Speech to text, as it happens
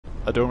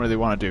I don't really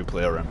want to do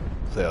player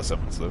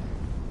summons though.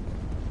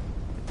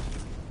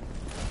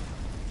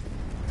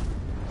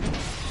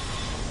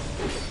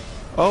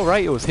 Oh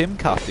right, it was him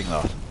casting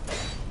that.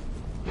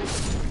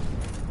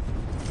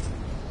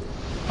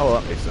 Oh,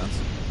 that makes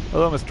sense.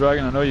 Hello, Mr.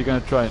 Dragon, I know you're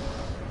going to try and...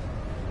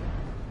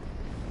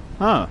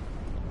 Huh.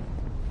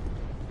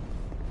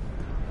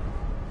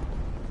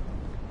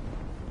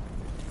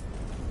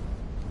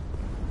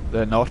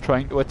 They're not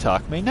trying to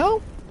attack me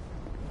now?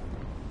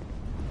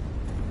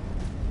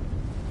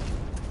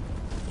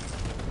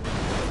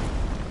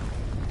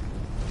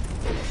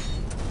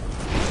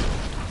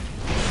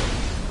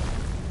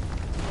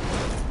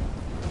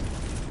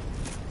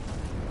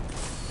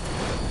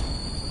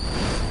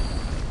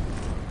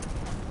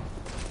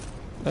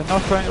 They're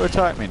not trying to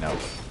attack me now.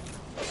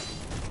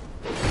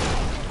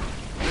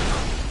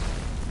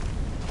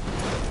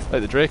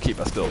 Like, the Drake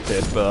Keeper still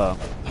pissed, but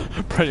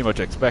pretty much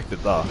expected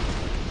that.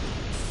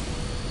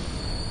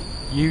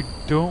 You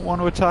don't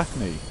want to attack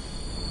me.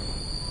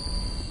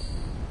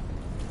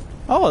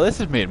 Oh, well, this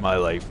has made my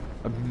life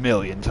a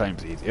million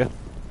times easier.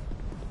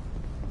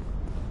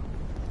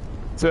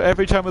 So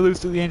every time we lose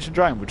to the Ancient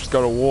Dragon, we just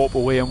gotta warp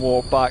away and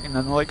warp back, and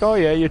then they're like, oh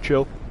yeah, you're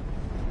chill.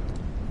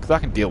 Because I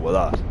can deal with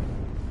that.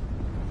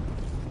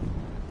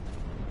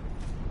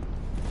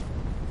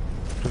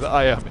 Because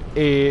I am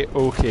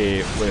A-okay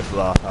with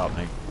that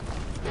happening.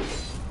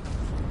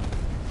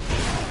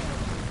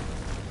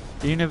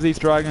 Even if these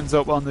dragons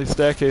up on the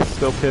staircase are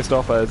still pissed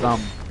off as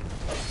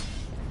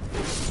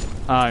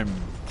I'm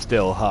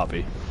still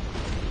happy.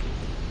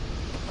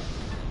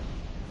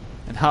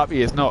 And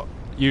happy is not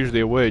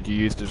usually a word you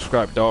use to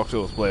describe a Dark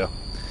Souls player,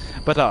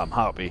 but I'm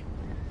happy.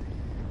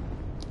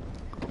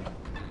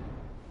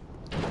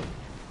 At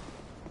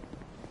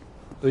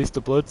least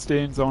the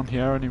bloodstains aren't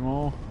here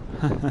anymore.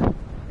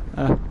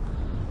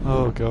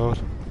 Oh god,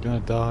 I'm gonna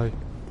die.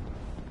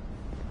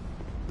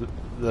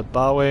 They're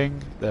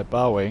bowing, they're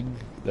bowing,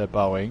 they're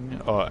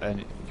bowing,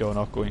 and you're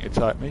not going to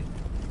attack me?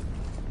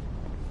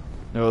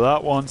 No,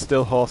 that one's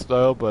still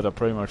hostile, but I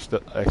pretty much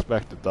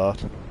expected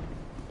that.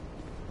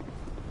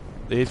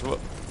 These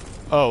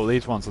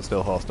ones are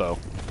still hostile.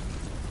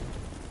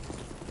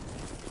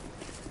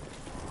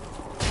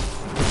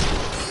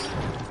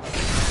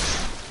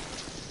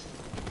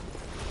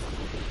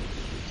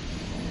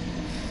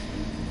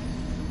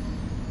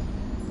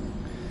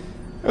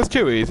 It was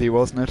too easy,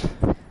 wasn't it?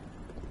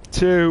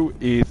 Too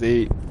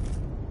easy.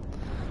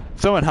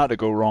 Something had to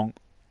go wrong.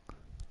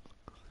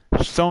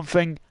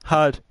 Something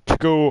had to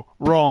go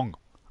wrong.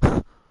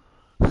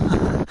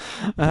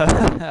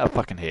 I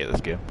fucking hate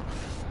this game.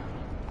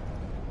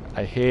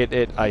 I hate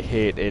it, I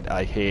hate it,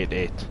 I hate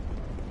it.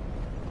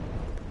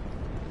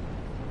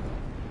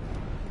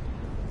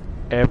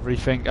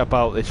 Everything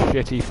about this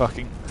shitty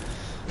fucking...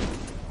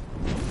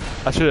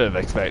 I should have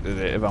expected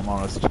it, if I'm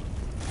honest.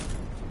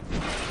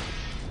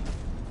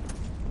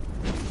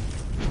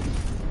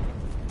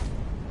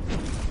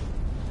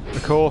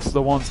 Of course,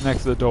 the ones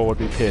next to the door would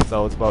be pissed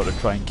I was about to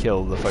try and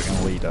kill the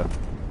fucking leader.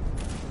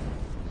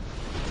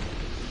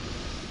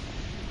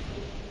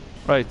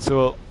 Right,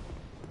 so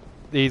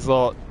these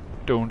lot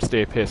don't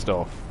stay pissed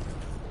off.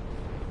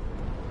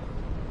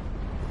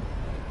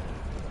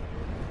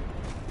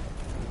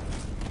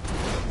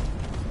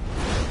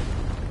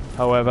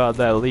 However,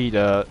 their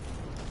leader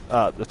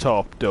at the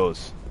top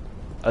does.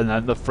 And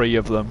then the three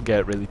of them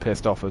get really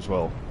pissed off as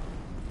well.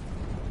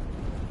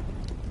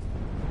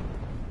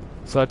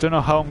 So I don't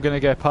know how I'm going to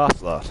get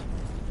past that.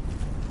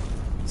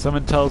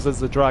 Someone tells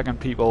us the dragon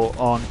people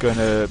aren't going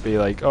to be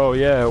like, oh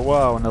yeah,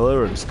 wow, an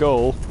alluring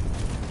skull.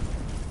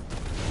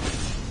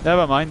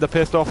 Never mind, they're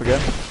pissed off again.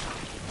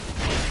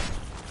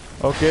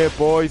 Okay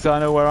boys, I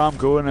know where I'm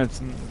going, it's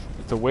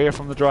away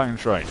from the dragon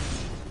shrine.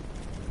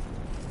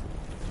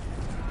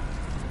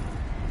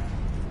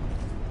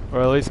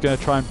 Or at least going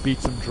to try and beat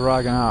some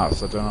dragon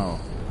ass, I don't know.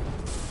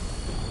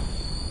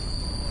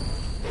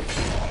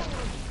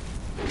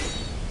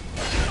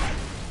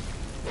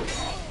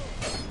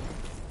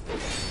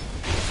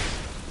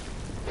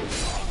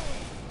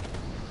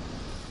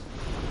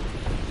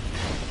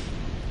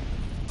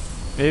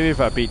 Maybe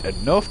if I beat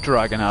enough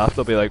dragon ass,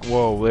 they'll be like,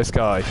 whoa, this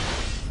guy's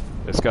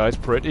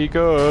pretty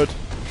good.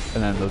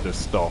 And then they'll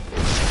just stop.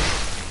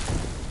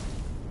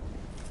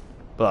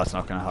 But that's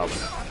not going to happen.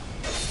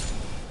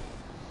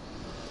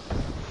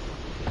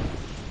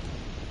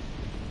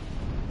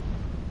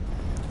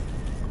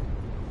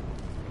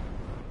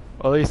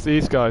 Well, at least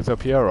these guys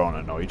up here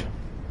aren't annoyed.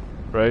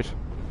 Right?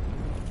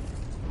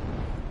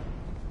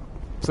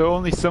 So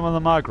only some of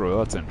them aggro,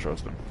 that's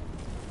interesting.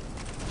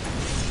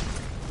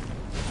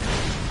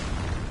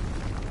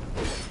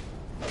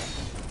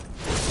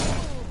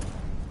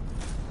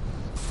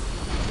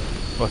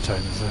 What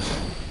time is it?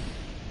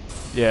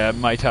 Yeah, it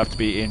might have to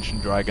be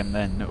Ancient Dragon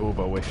then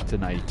Overwish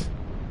tonight.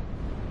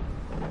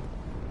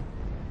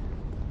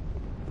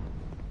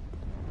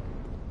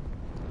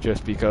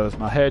 Just because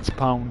my head's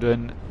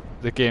pounding,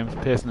 the game's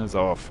pissing us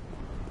off.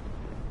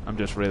 I'm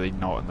just really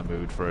not in the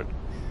mood for it.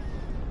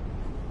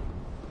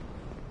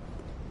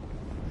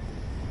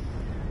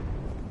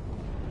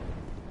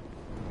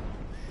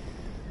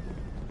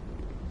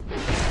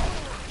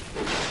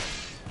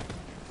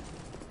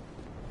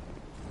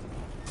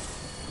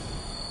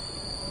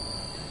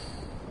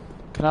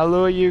 Can I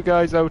lure you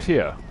guys out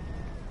here?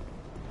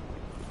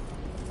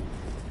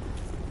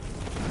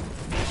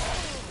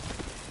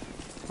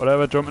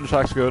 Whatever, jumping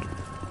attack's good.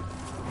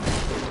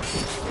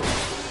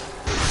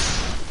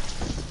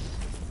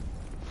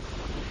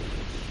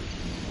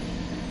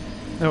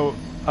 No,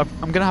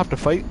 I'm gonna have to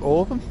fight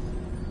all of them.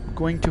 I'm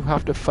going to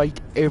have to fight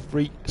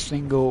every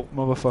single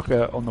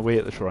motherfucker on the way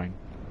to the shrine.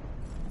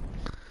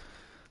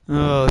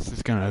 Oh, this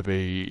is gonna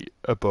be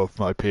above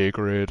my pay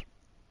grade.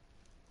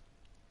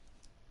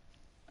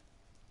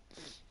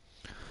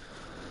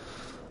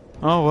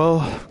 Oh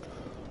well.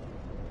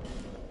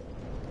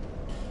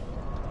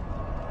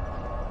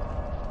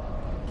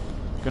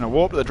 Gonna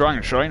warp to the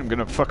Dragon Shrine, I'm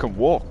gonna fucking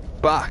walk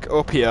back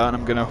up here and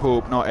I'm gonna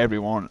hope not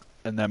everyone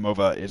and their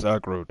mother is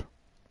aggroed.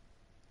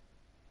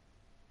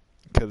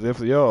 Because if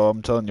they are,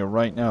 I'm telling you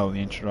right now, the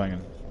Ancient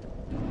Dragon.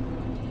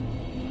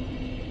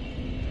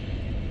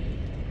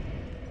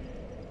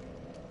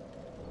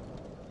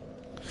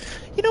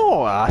 You know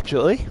what,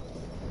 actually?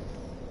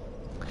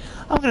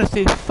 I'm gonna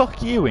say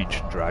fuck you,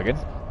 Ancient Dragon.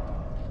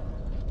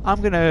 I'm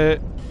gonna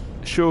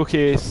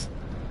showcase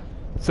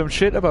some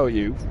shit about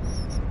you.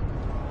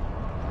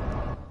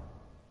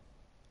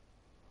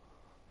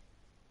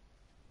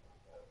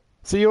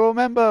 So you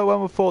remember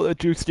when we fought the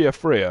Dukes de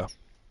Freya,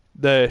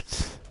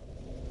 that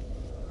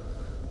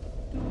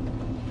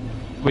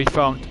we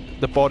found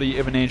the body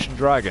of an ancient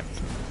dragon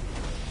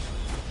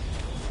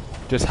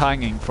just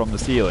hanging from the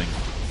ceiling?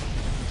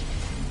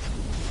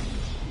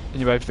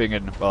 And you might be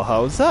thinking, well,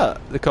 how's that?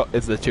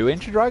 Is there two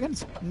ancient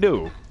dragons?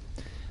 No.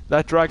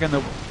 That dragon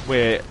that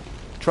we're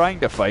trying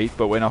to fight,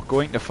 but we're not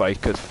going to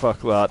fight because fuck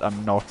that,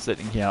 I'm not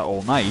sitting here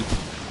all night.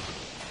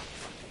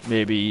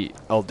 Maybe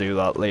I'll do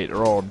that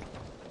later on.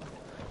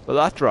 But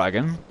that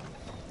dragon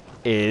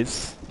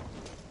is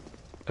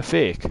a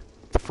fake.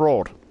 It's a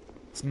fraud.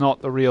 It's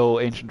not the real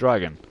ancient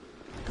dragon.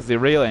 Because the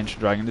real ancient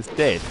dragon is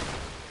dead.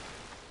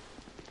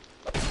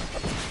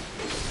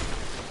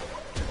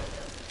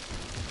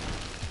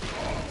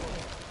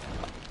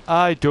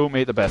 I don't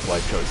make the best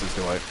life choices,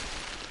 do I?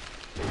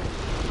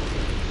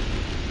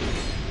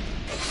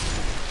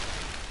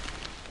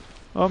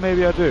 Or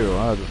maybe I do.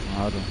 I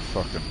don't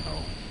fucking know.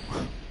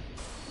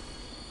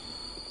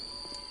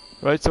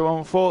 Right, so when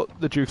we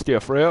fought the Dukes de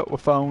Freya, we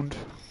found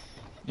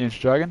the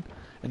ancient dragon.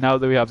 And now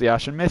that we have the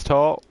Ashen Mist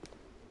Heart,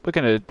 we're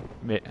gonna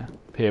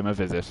pay him a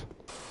visit.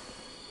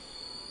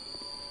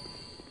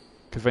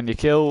 Because when you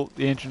kill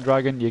the ancient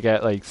dragon, you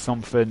get like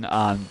something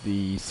and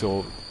the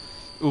soul.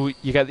 Ooh,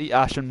 you get the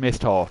Ashen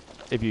Mist Heart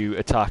if you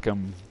attack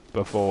him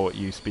before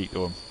you speak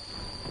to him.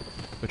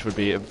 Which would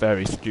be a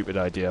very stupid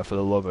idea. For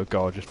the love of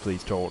God, just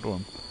please talk to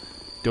him.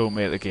 Don't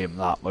make the game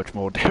that much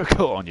more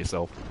difficult on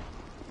yourself.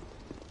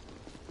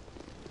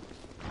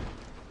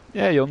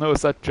 Yeah, you'll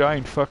notice that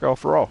giant fuck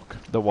off rock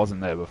that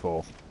wasn't there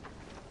before.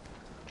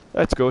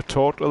 Let's go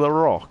talk to the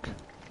rock.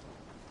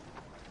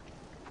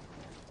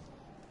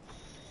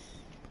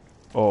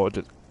 Or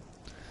just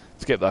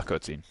skip that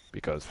cutscene,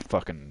 because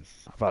fucking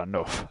I've had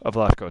enough of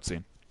that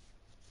cutscene.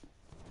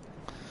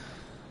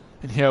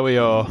 And here we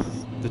are,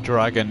 the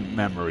dragon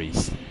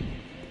memories.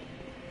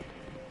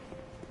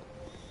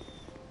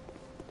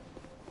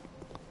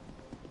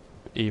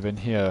 Even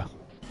here,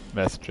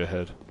 message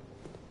ahead.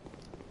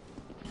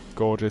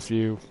 Gorgeous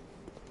view.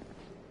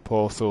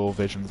 Poor soul,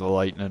 visions of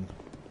lightning.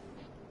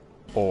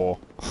 Or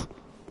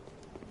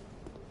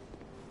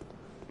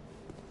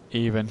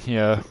even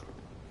here,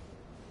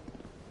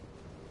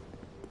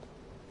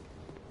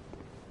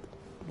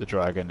 the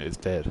dragon is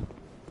dead.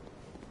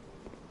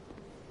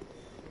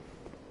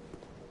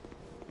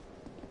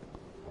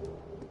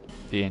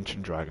 The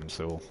ancient dragon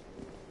soul.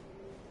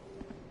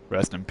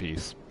 Rest in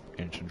peace,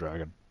 ancient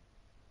dragon.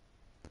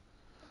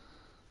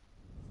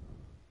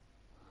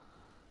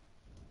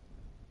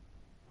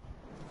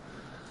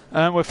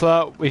 And with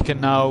that, we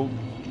can now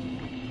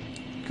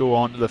go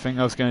on to the thing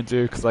I was going to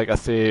do, because like I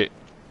say,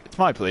 it's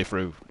my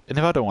playthrough, and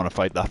if I don't want to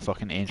fight that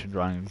fucking ancient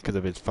dragon because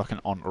of his fucking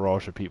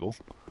entourage of people,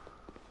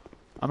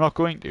 I'm not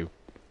going to.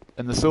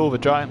 And the soul of a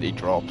giant he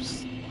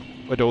drops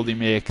would only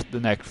make the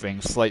next thing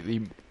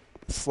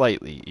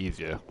slightly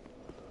easier.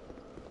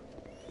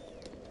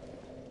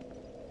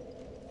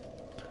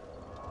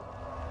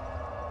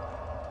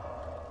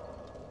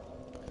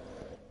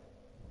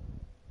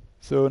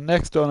 So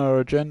next on our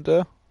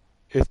agenda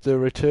is the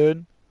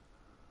return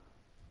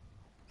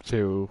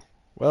to,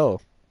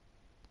 well,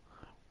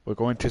 we're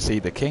going to see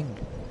the king.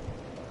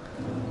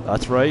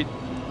 That's right,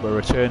 we're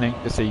returning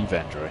to see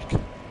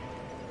Vendrick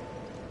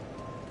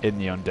in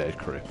the Undead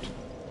Crypt.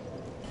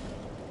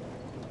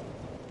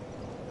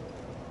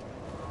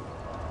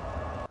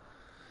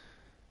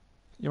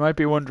 You might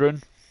be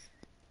wondering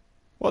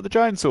what the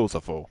giant souls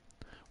are for.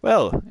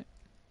 Well,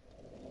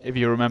 if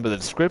you remember the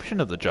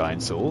description of the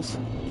giant souls,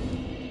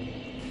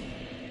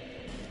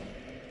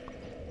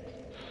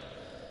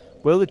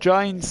 will the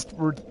giant's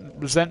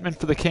resentment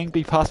for the king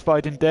be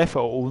pacified in death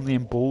or only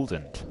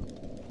emboldened?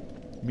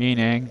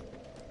 Meaning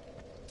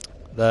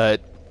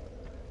that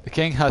the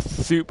king has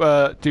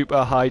super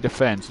duper high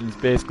defense and is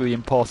basically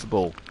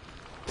impossible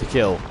to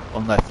kill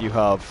unless you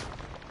have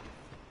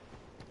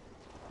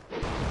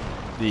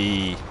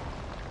the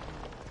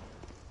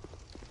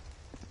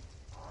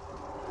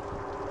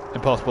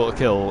impossible to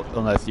kill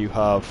unless you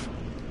have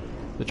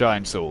the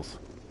giant souls.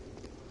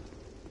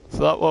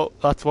 So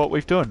that's what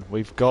we've done.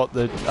 We've got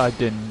the... I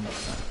didn't...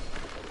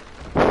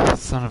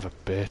 Son of a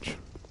bitch.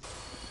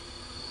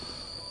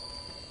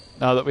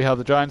 Now that we have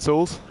the giant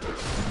souls,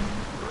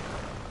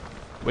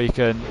 we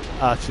stand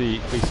a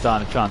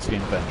chance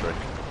against Vendrick.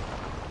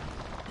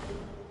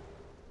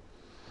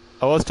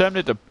 I was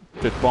tempted to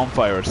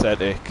bonfire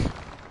ascetic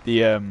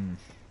the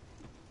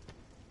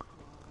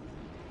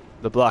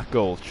Black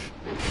Gulch,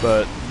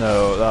 but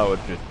no, that would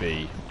just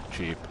be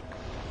cheap.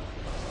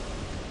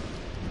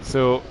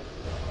 So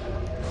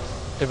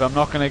if I'm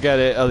not gonna get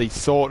it at least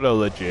sort of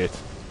legit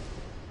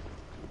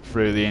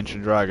through the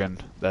Ancient Dragon,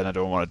 then I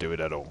don't want to do it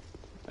at all.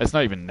 It's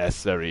not even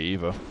necessary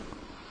either.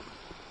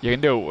 You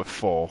can do it with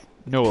 4.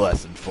 No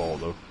less than 4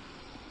 though.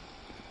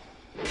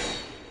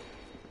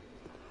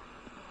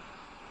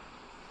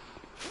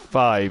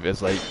 5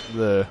 is like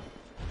the...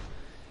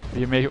 If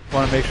you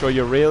want to make sure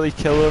you really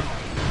kill him,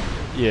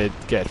 you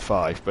get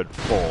 5, but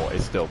 4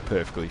 is still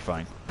perfectly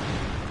fine.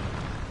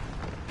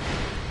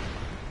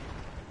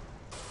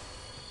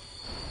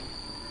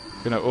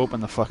 Gonna open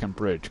the fucking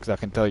bridge, because I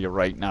can tell you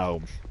right now,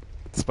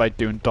 despite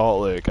doing Dark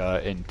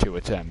Lurker in 2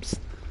 attempts,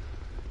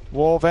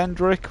 War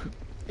Vendrick,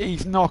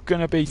 he's not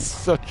gonna be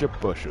such a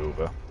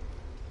pushover.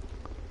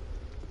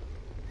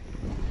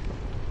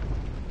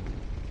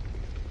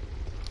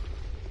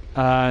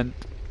 And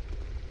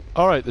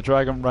alright, the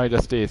Dragon Rider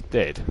stays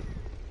dead.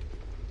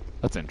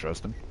 That's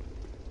interesting.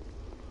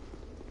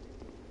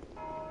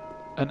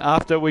 And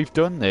after we've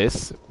done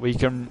this, we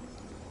can...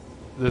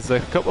 There's a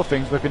couple of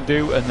things we can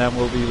do, and then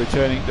we'll be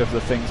returning to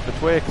the things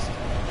betwixt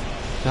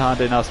to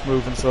hand in our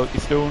smooth and silky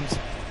stones.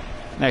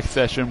 Next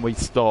session we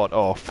start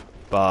off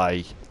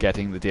by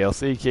getting the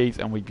DLC keys,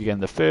 and we begin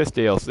the first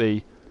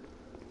DLC,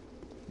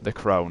 the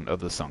Crown of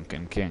the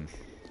Sunken King.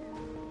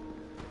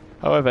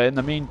 However, in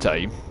the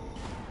meantime,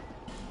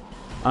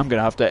 I'm going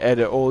to have to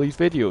edit all these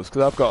videos,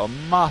 because I've got a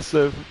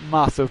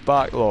massive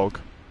backlog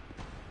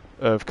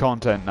of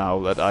content now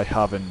that I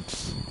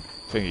haven't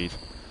thingied.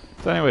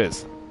 So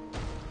anyways,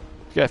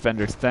 get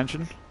Vendrick's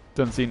attention.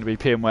 Doesn't seem to be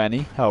paying any.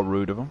 How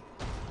rude of him.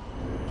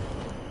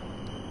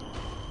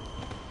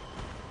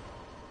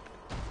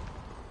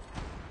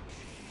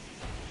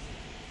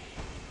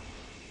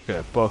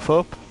 Gonna buff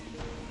up.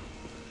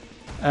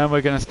 And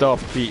we're gonna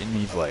start beating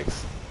these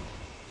legs.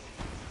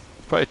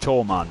 Quite a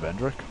tall man,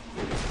 Vendrick.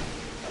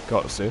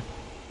 Got to say.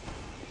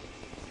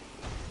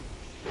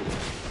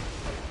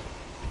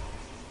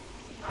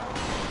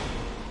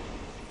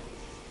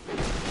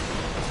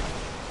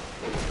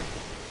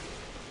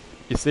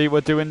 You see,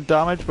 we're doing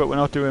damage, but we're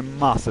not doing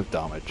massive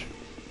damage.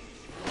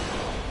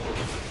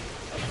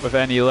 With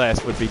any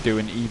less, we'd be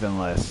doing even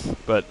less.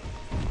 But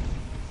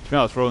to be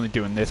honest, we're only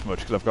doing this much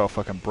because I've got a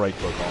fucking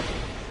Breakbook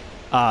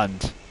on.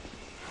 And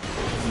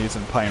I'm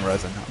using Pine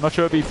Resin. I'm not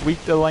sure if he's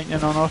weak to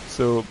lightning or not,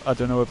 so I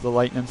don't know if the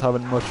lightning's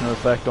having much of an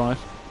effect on it.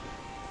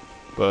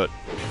 But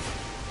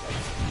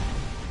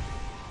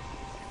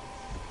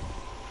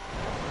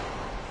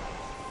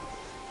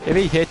if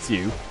he hits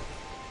you,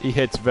 he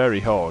hits very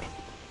hard.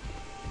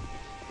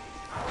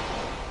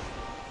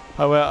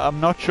 However, I'm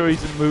not sure his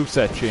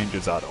moveset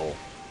changes at all,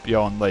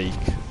 beyond like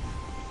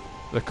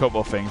the couple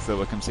of things that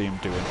we can see him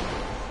doing.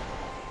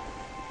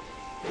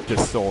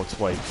 Just sword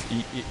swipes.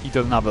 He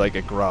doesn't have like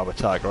a grab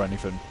attack or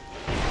anything.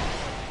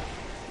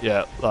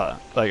 Yeah,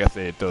 that, like I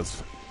say, it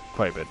does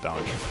quite a bit of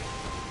damage.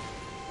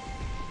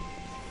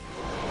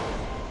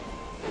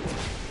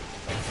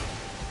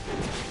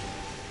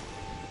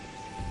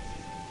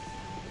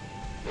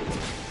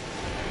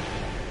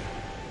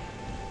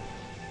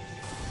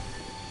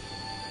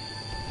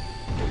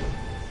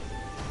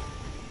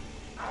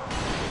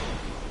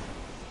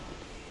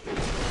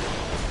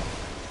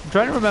 I'm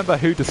trying to remember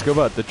who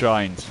discovered the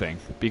giants thing,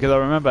 because I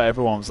remember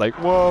everyone was like,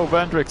 whoa,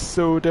 Vendrick's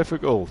so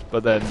difficult,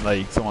 but then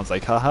like someone's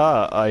like,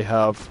 haha, I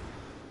have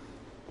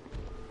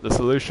the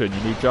solution, you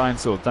need giant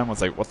sword. Then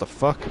one's like, what the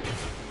fuck?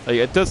 Like,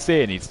 it does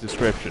say in its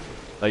description,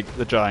 like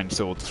the giant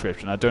sword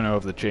description. I don't know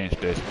if they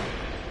changed it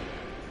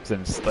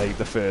since like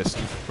the first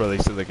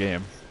release of the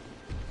game.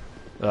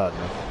 I don't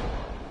know.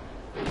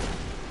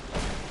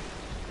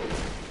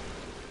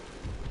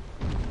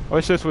 I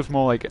wish this was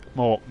more like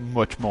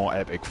much more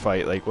epic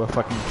fight. Like we're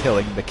fucking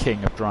killing the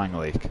king of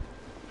Drangleic.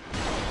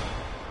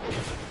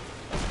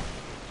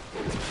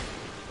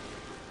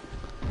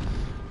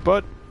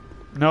 But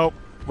nope,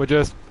 we're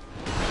just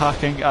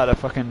hacking at a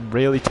fucking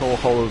really tall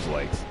hollow's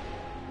legs.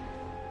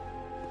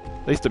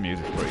 At least the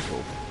music's pretty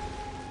cool.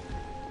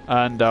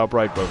 And our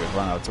Breakbook has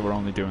run out, so we're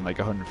only doing like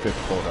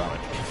 154 damage.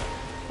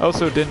 I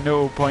also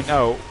didn't point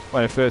out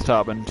when it first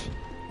happened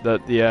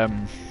that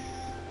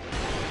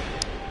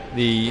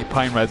the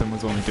Pine Resin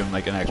was only doing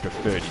like an extra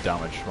 30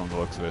 damage from the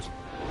looks of it.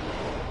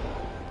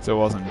 So it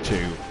wasn't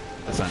too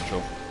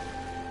essential.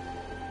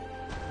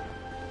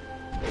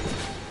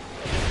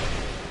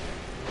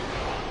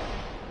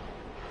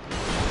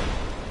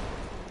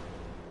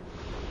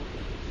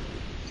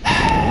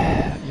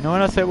 You know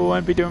when I said we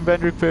won't be doing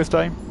Vendrick first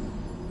time?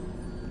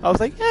 I was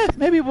like, yeah,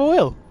 maybe we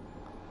will.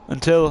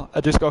 Until I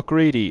just got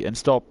greedy and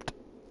stopped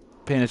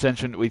paying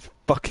attention to his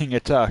fucking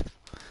attack.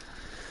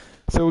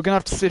 So we're gonna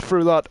have to sit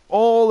through that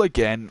all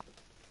again.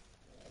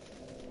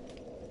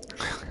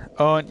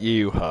 Aren't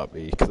you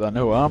happy? Because I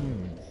know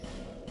I'm...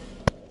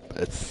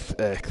 It's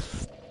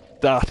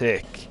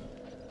ecstatic.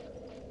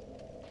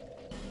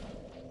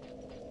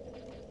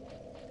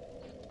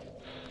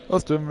 I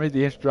was doing read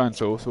the ancient dragon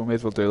soul, so we may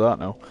as well do that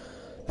now.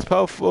 This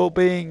powerful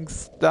being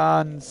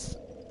stands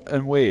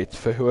and waits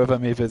for whoever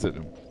may visit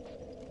him.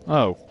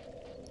 Oh.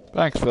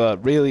 Thanks for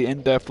that really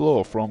in-depth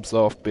lore from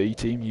Soft B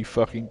Team, you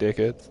fucking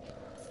dickheads.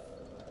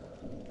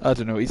 I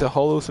don't know, he's a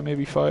hollow, so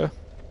maybe fire?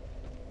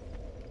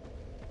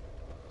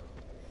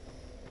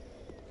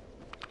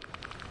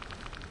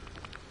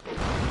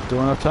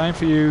 Don't have time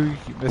for you,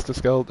 Mr.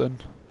 Skeleton.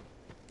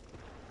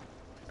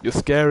 You're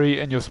scary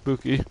and you're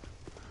spooky.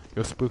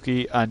 You're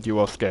spooky and you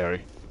are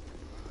scary.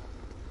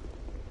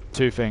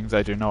 Two things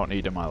I do not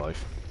need in my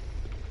life.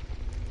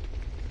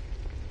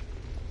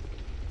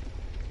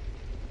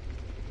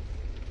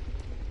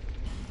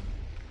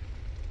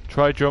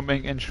 Try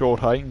jumping in short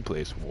hiding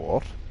place.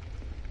 What?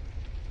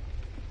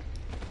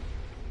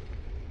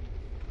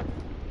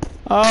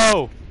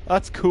 Oh!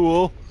 That's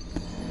cool.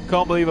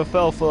 Can't believe I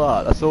fell for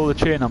that. I saw the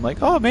chain, I'm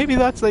like, oh, maybe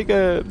that's like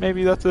a...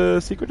 maybe that's a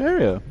secret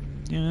area.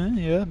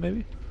 Yeah,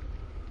 maybe.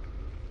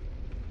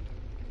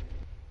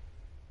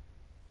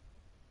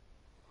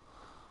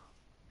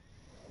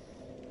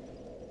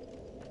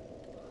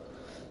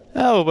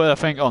 Oh, but I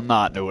think on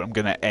that note, I'm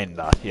going to end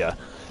that here.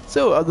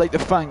 So, I'd like to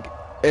thank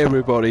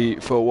everybody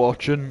for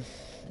watching.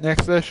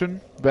 Next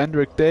session,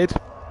 Vendrick dead.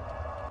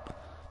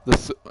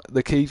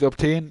 The keys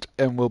obtained,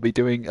 and we'll be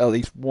doing at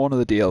least one of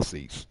the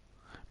DLCs.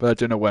 But I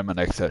don't know when my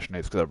next session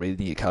is, because I really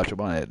need to catch up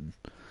on it.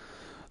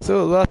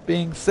 So, that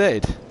being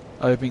said,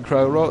 I've been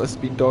Crowrot, this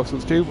has been Dark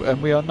Souls 2,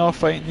 and we are not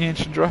fighting the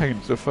Ancient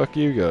Dragon, so fuck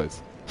you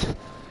guys.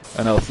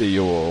 And I'll see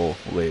you all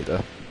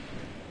later.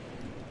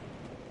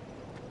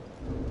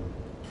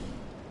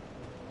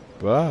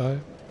 Bye.